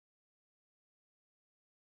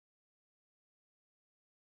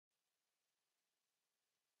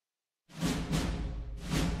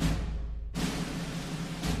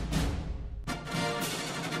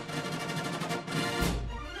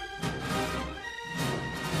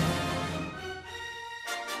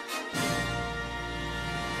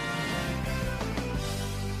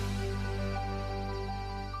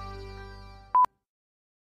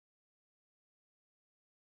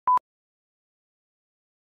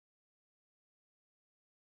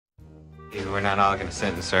We're not all gonna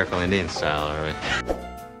sit in a circle Indian style, are we?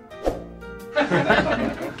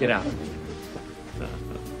 Get out.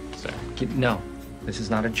 Sorry. No, this is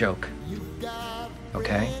not a joke.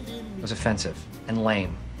 Okay? It was offensive and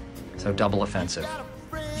lame. So double offensive.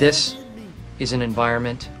 This is an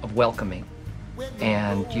environment of welcoming,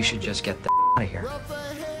 and you should just get the out of here.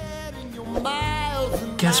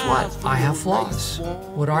 Guess what? I have flaws.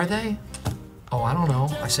 What are they? Oh, I don't know.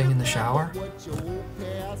 I sing in the shower.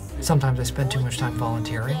 Sometimes I spend too much time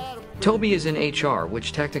volunteering. Toby is in HR,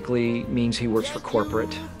 which technically means he works for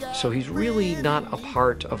corporate, so he's really not a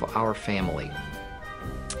part of our family.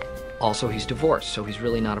 Also, he's divorced, so he's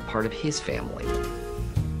really not a part of his family.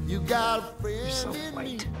 You're so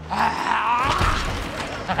white.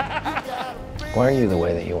 Why are you the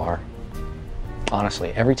way that you are?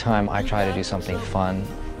 Honestly, every time I try to do something fun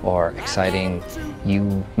or exciting,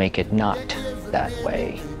 you make it not that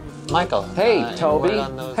way. Michael. Hey, Toby.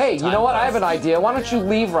 Hey, you know what? I have an idea. Why don't you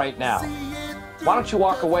leave right now? Why don't you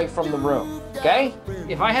walk away from the room, okay?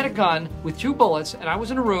 If I had a gun with 2 bullets and I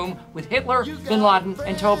was in a room with Hitler, Bin Laden,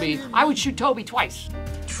 and Toby, I would shoot Toby twice.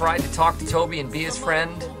 Tried to talk to Toby and be his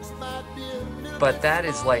friend, but that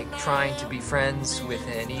is like trying to be friends with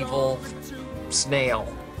an evil snail.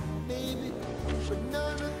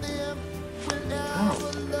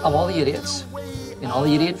 Of all the idiots, in all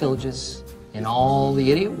the idiot villages, in all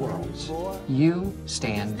the idiot worlds, you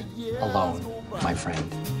stand alone, my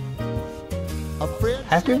friend.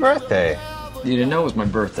 Happy birthday. You didn't know it was my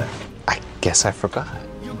birthday. I guess I forgot.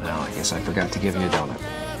 Well, I guess I forgot to give you a donut.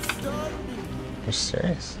 You're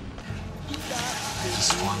serious? I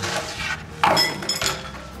just wanted.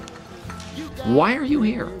 Why are you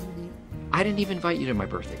here? I didn't even invite you to my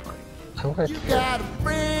birthday party. I work here.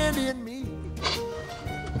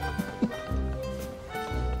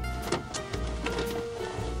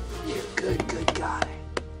 Good guy.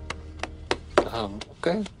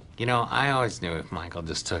 Okay. You know, I always knew if Michael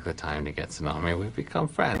just took the time to get to know me, we'd become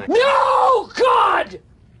friends. No, God!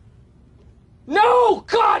 No,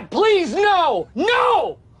 God, please, no!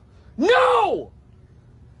 No! No!